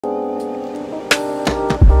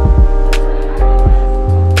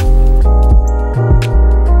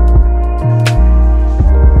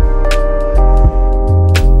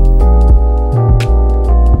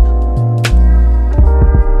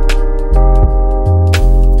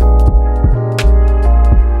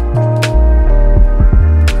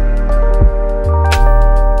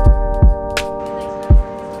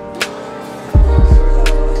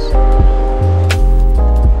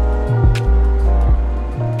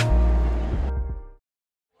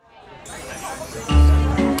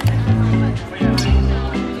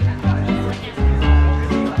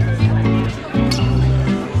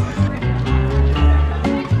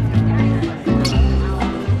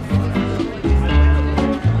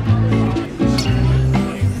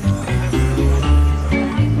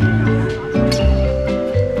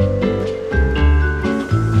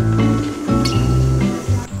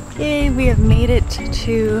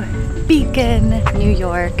to Beacon, New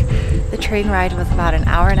York. The train ride was about an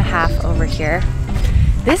hour and a half over here.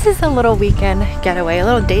 This is a little weekend getaway, a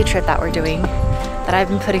little day trip that we're doing that I've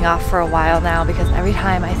been putting off for a while now, because every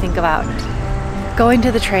time I think about going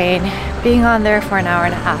to the train, being on there for an hour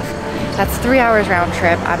and a half, that's 3 hours round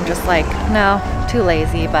trip, I'm just like, no, too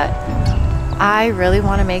lazy. But I really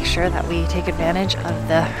want to make sure that we take advantage of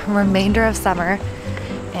the remainder of summer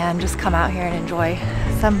and just come out here and enjoy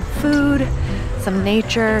some food, some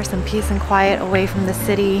nature, some peace and quiet away from the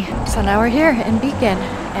city. So now we're here in Beacon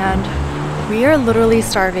and we are literally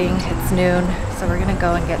starving. It's noon, so we're gonna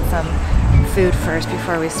go and get some food first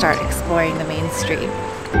before we start exploring the main street.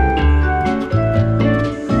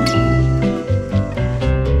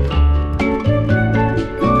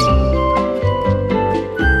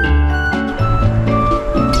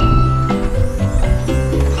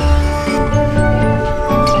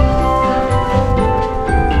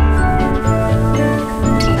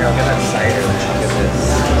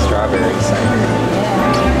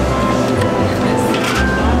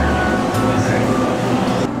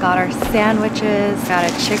 Got our sandwiches, got a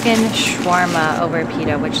chicken shawarma over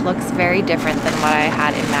pita, which looks very different than what I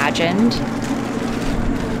had imagined.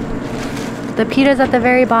 The pita's at the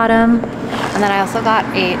very bottom. And then I also got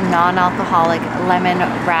a non-alcoholic lemon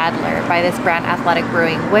radler by this brand Athletic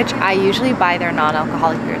Brewing, which I usually buy their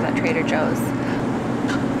non-alcoholic beers at Trader Joe's.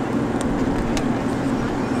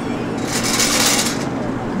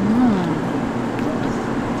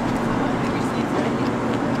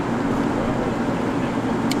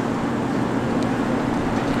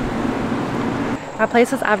 Our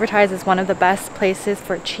place was advertised as one of the best places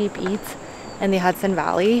for cheap eats in the Hudson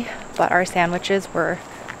Valley, but our sandwiches were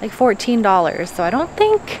like $14, so I don't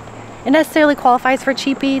think it necessarily qualifies for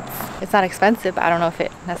cheap eats. It's not expensive, but I don't know if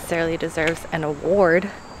it necessarily deserves an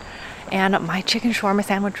award. And my chicken shawarma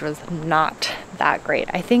sandwich was not that great.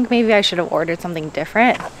 I think maybe I should have ordered something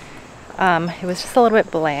different. It was just a little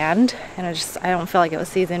bit bland, and I don't feel like it was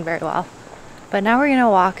seasoned very well. But now we're gonna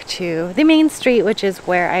walk to the main street, which is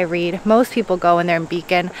where I read most people go when they're in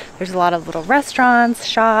Beacon. There's a lot of little restaurants,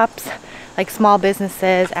 shops, like small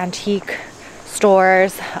businesses, antique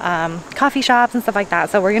stores, coffee shops and stuff like that.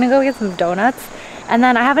 So we're gonna go get some donuts. And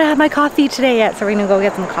then I haven't had my coffee today yet, so we're gonna go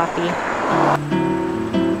get some coffee.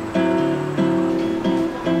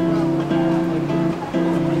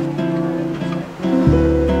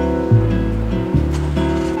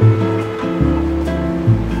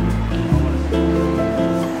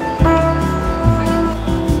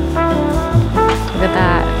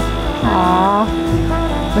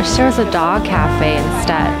 Wish there was a dog cafe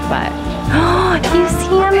instead, but you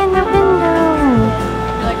see him in the window.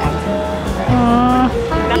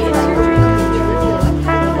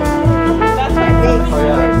 That's my big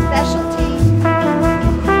specialty.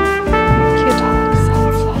 Cute dogs.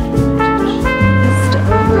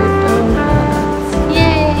 Leftover donuts.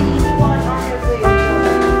 Yay!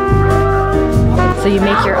 So you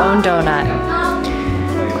make your own donut.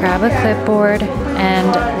 Grab a clipboard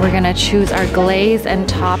and we're gonna choose our glaze and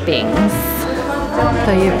toppings.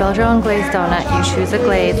 So you build your own glazed donut, you choose a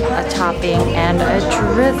glaze, a topping, and a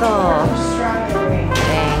drizzle.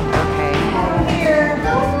 Dang, okay.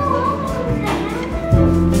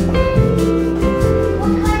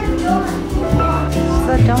 It's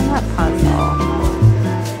a donut puzzle.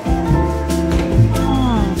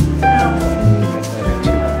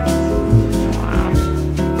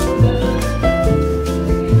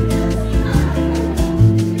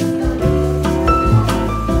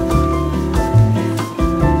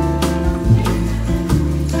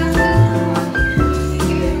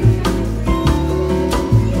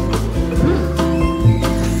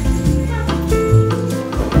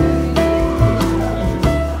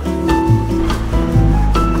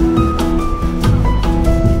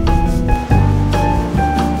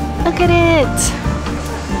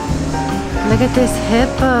 Look at this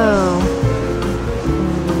hippo.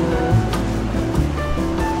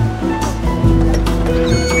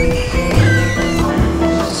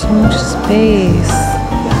 So much space.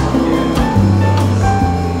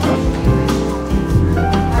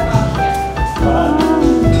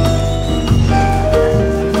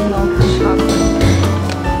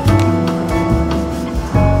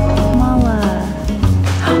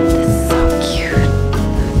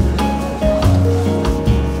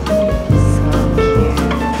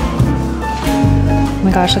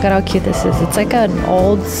 Gosh, look at how cute this is. It's like an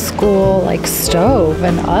old school like stove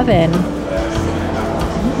and oven.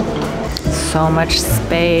 So much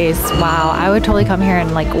space. Wow, I would totally come here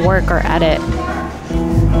and like work or edit.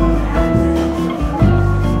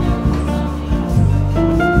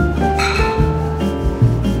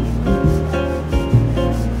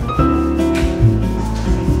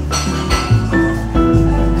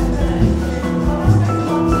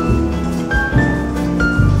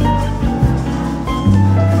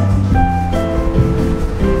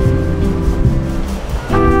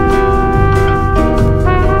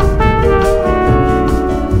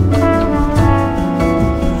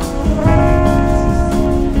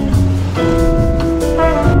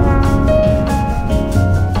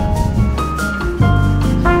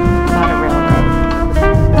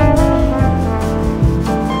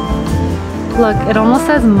 Look, it almost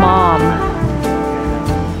says mom.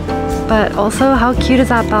 But also, how cute is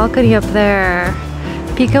that balcony up there?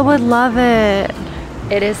 Pika would love it.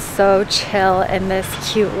 It is so chill in this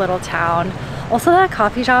cute little town. Also, that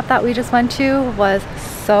coffee shop that we just went to was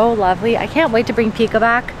so lovely. I can't wait to bring Pika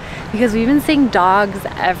back because we've been seeing dogs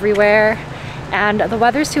everywhere and the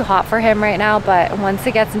weather's too hot for him right now, but once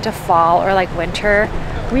it gets into fall or like winter,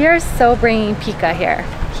 we are so bringing Pika here.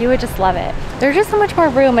 He would just love it. There's just so much more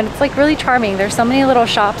room and it's like really charming. There's so many little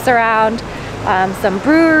shops around, some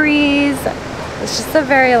breweries. It's just a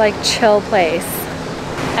very like chill place.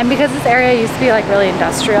 And because this area used to be like really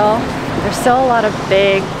industrial, there's still a lot of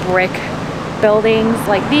big brick buildings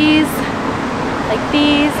like these.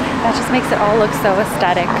 That just makes it all look so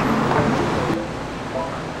aesthetic.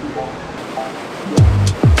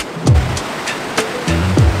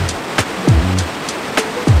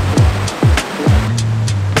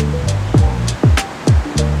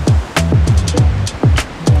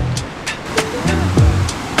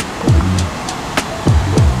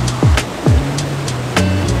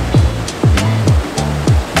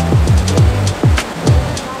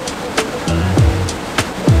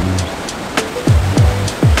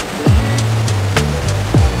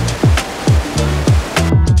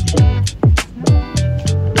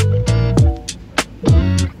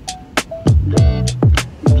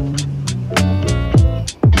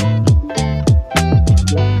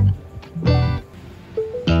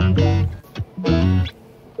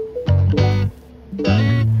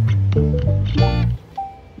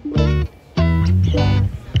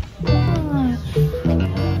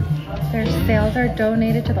 Sales are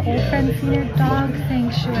donated to the Old Friends Senior Dog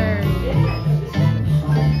Sanctuary.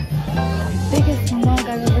 Biggest mug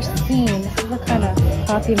I've ever seen. This is the kind of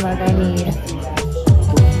coffee mug I need.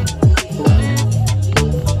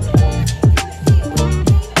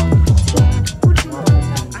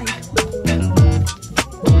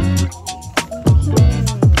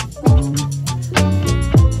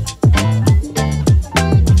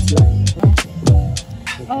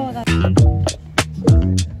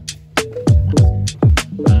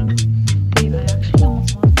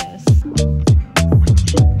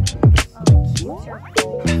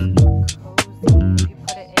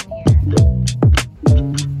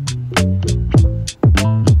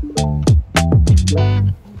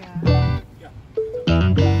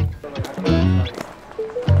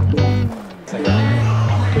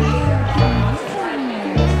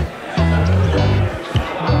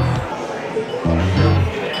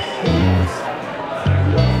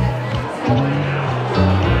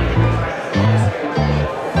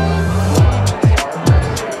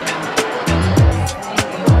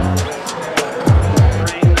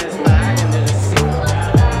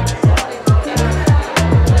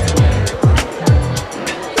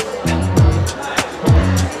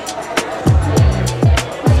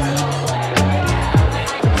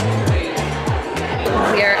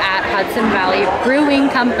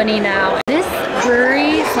 Company now. This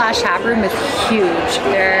brewery slash tap room is huge.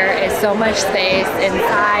 There is so much space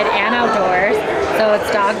inside and outdoors, so it's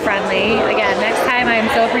dog friendly. Again, next time I'm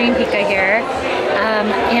so bringing Pika here.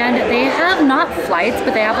 And they have not flights,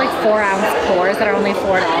 but they have like 4-ounce pours that are only $4.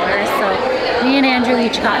 So me and Andrew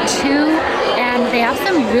each got 2, and they have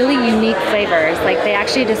some really unique flavors. Like they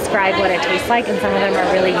actually describe what it tastes like, and some of them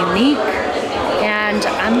are really unique. And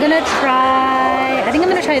I'm gonna try, I think I'm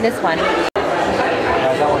gonna try this one.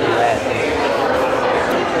 That one's red.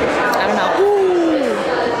 I don't know. Ooh.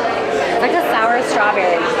 It's like a sour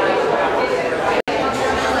strawberry.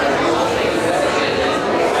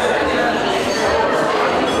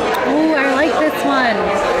 Ooh, I like this one.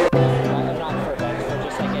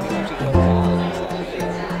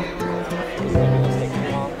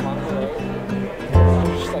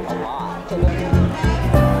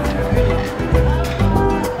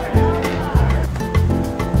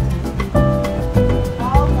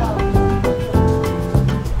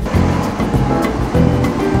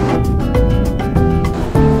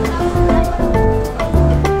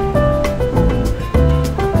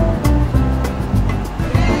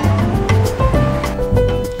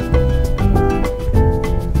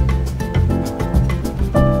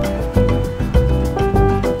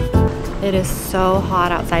 It is so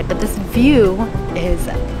hot outside, but this view is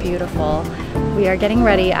beautiful. We are getting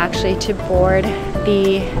ready actually to board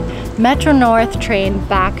the Metro North train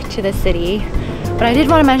back to the city. But I did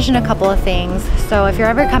want to mention a couple of things. So if you're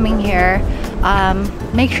ever coming here,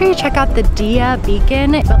 make sure you check out the Dia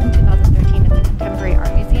Beacon. Built in 2013, it's a contemporary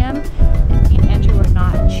art museum. If me and Andrew were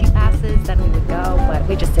not cheap asses, then we would go, but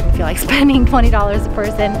we just didn't feel like spending $20 a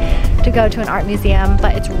person to go to an art museum.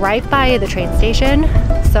 But it's right by the train station.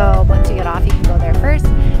 So once you get off, you can go there first.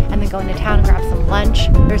 And the go into town and grab some lunch.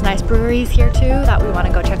 There's nice breweries here too that we want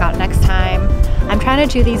to go check out next time. I'm trying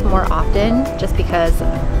to do these more often just because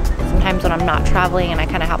sometimes when I'm not traveling and I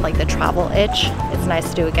kind of have like the travel itch, it's nice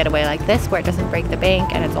to do a getaway like this where it doesn't break the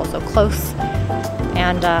bank and it's also close.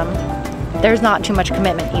 And there's not too much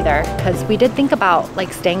commitment either, because we did think about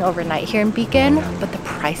like staying overnight here in Beacon, but the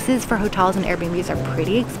prices for hotels and Airbnbs are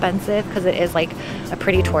pretty expensive because it is like a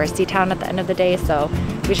pretty touristy town at the end of the day, so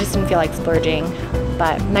we just didn't feel like splurging.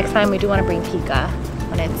 But next time we do want to bring Pika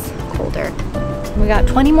when it's colder. We got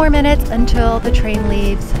 20 more minutes until the train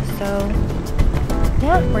leaves, so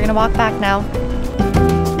yeah, we're gonna walk back now.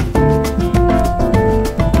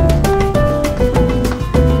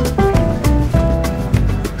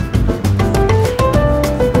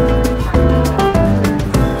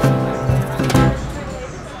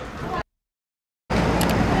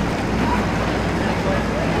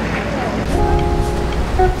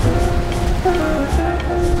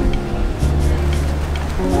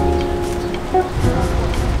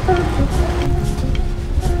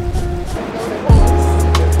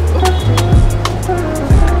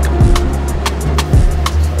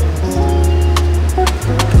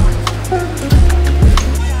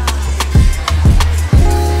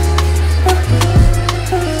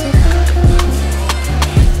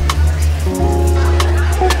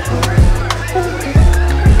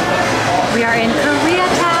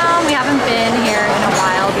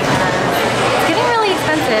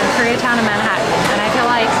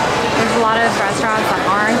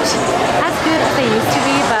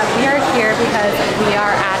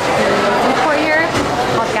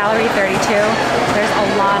 There's a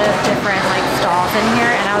lot of different like stalls in here,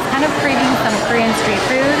 and I was kind of craving some Korean street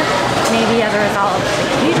food, maybe as a result of the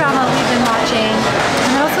K-drama we've been watching.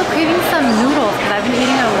 And I'm also craving some noodles because I've been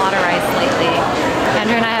eating a lot of rice lately.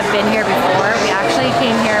 Andrew and I have been here before. We actually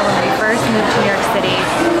came here when we first moved to New York City,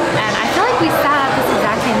 and I feel like we sat at this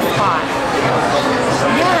exact same spot.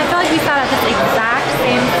 Yeah, I feel like we sat at this exact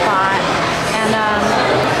same spot, and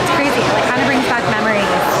it's crazy. It like kind of brings back memories.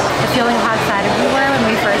 The feeling of how excited we were when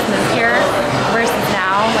we first moved here versus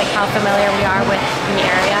now, like how familiar we are with the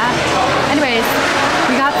area. Anyways,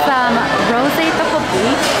 we got some rose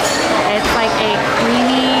tteokbokki. It's like a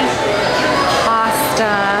creamy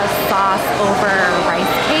pasta sauce over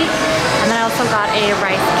rice cake. And then I also got a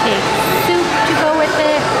rice cake soup to go with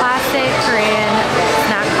it, classic Korean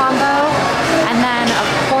snack combo. And then of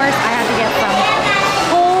course I had to get some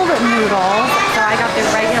cold noodles. So I got the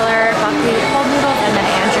regular buckwheat cold noodles, and then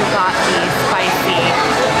Andrew got the spicy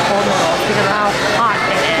cold noodles because of how hot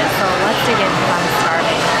it is. So let's dig in because I'm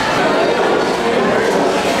starving.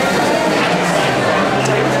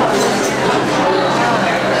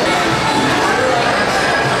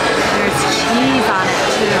 There's cheese on it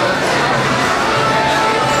too.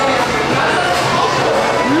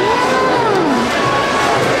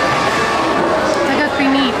 It's like a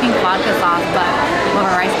creamy pink vodka sauce, but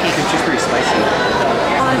over rice cake. It's just pretty spicy.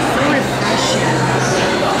 Oh, it's so refreshing.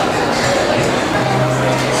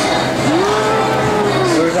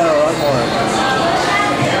 There's a lot more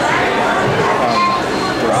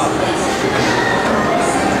broth.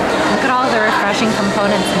 Look at all the refreshing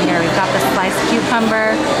components in here. We've got the sliced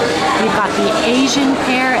cucumber, we've got the Asian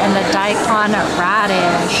pear, and the daikon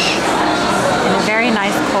radish. And a very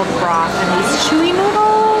nice cold broth. And these chewy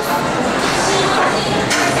noodles.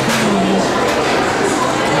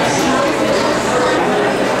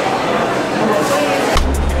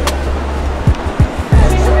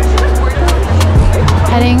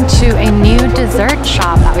 Heading to a new dessert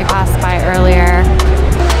shop that we passed by earlier.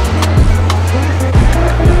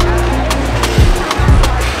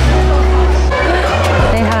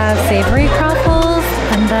 They have savory croffles,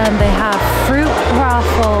 and then they have fruit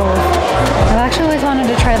croffles. I've actually always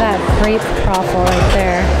wanted to try that grape croffle right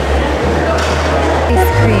there.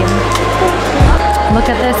 Ice cream.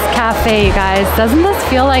 Look at this cafe, you guys. Doesn't this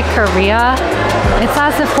feel like Korea? It's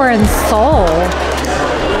as if we're in Seoul.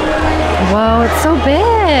 Whoa, it's so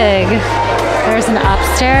big. There's an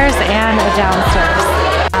upstairs and a downstairs.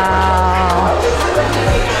 Wow.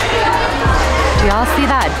 Do y'all see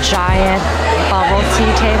that giant bubble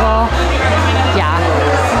tea table? Yeah,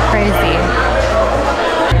 crazy.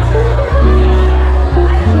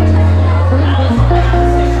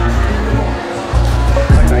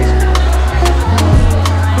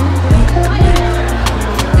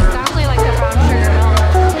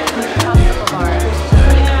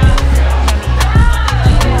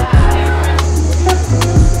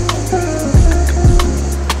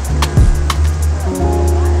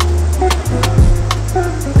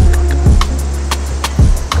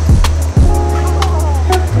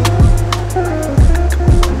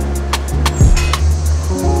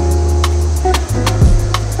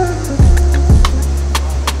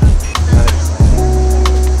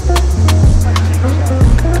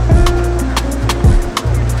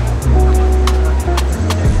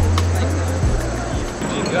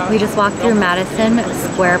 walked through Madison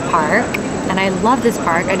Square Park, and I love this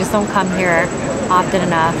park. I just don't come here often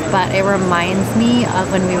enough, but it reminds me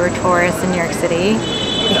of when we were tourists in New York City,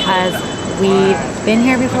 because we've been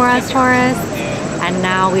here before as tourists, and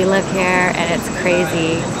now we live here, and it's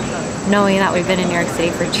crazy knowing that we've been in New York City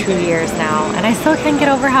for 2 years now, and I still can't get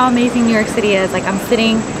over how amazing New York City is. Like, I'm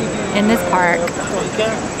sitting in this park,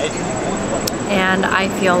 and I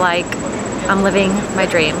feel like I'm living my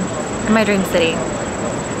dream, in my dream city.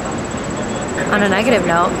 On a negative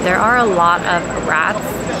note, there are a lot of rats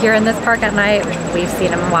here in this park at night. We've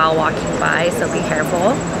seen them while walking by, so be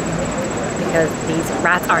careful, because these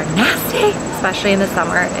rats are nasty, especially in the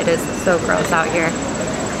summer. It is so gross out here.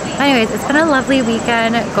 Anyways, it's been a lovely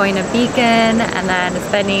weekend going to Beacon, and then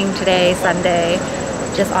spending today, Sunday,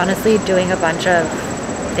 just honestly doing a bunch of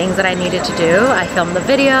things that I needed to do. I filmed the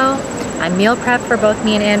video. I meal prepped for both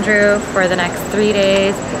me and Andrew for the next 3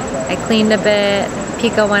 days. I cleaned a bit.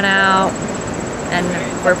 Pico went out, and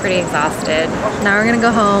we're pretty exhausted. Now we're gonna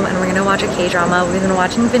go home and we're gonna watch a K-drama. We've been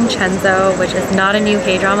watching Vincenzo, which is not a new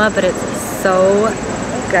K-drama, but it's so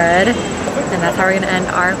good. And that's how we're gonna end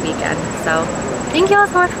our weekend. So thank you all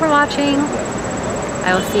so much for watching.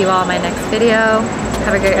 I will see you all in my next video.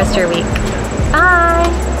 Have a great rest of your week.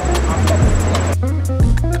 Bye!